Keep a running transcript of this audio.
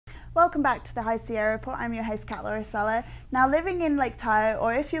Welcome back to the High Sierra Report. I'm your host, Kat Lauricella. Now, living in Lake Tahoe,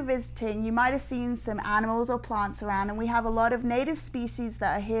 or if you're visiting, you might have seen some animals or plants around, and we have a lot of native species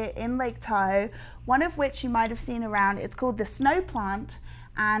that are here in Lake Tahoe, one of which you might have seen around. It's called the snow plant,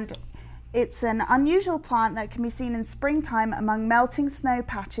 and it's an unusual plant that can be seen in springtime among melting snow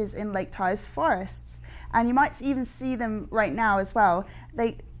patches in Lake Tahoe's forests. And you might even see them right now as well.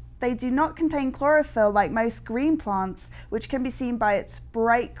 They do not contain chlorophyll like most green plants, which can be seen by its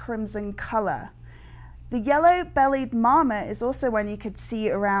bright crimson color. The yellow-bellied marmot is also one you could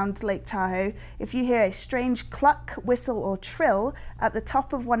see around Lake Tahoe. If you hear a strange cluck, whistle, or trill at the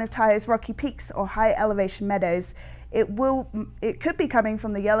top of one of Tahoe's rocky peaks or high elevation meadows, it could be coming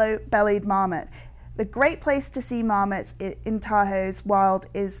from the yellow-bellied marmot. The great place to see marmots in Tahoe's wild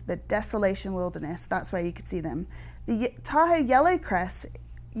is the Desolation Wilderness. That's where you could see them. The Tahoe yellowcrest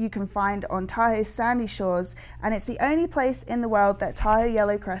you can find on Tahoe's sandy shores, and it's the only place in the world that Tahoe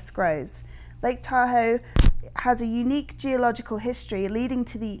yellowcrest grows. Lake Tahoe has a unique geological history leading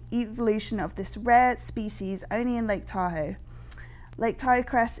to the evolution of this rare species only in Lake Tahoe. Lake Tahoe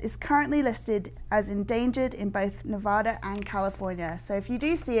crest is currently listed as endangered in both Nevada and California. So if you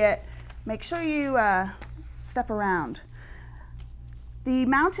do see it, make sure you step around. The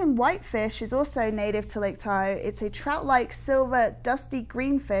mountain whitefish is also native to Lake Tahoe. It's a trout-like silver dusty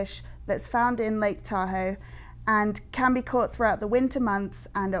green fish that's found in Lake Tahoe and can be caught throughout the winter months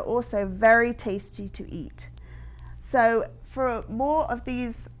and are also very tasty to eat. So for more of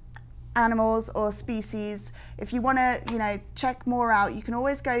these animals or species, if you want to check more out, you can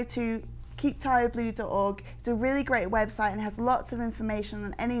always go to keeptahoeblue.org. It's a really great website and has lots of information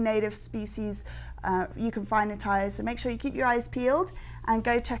on any native species you can find in Tahoe. So make sure you keep your eyes peeled and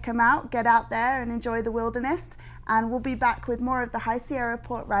go check them out. Get out there and enjoy the wilderness. And we'll be back with more of the High Sierra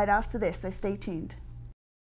Report right after this, so stay tuned.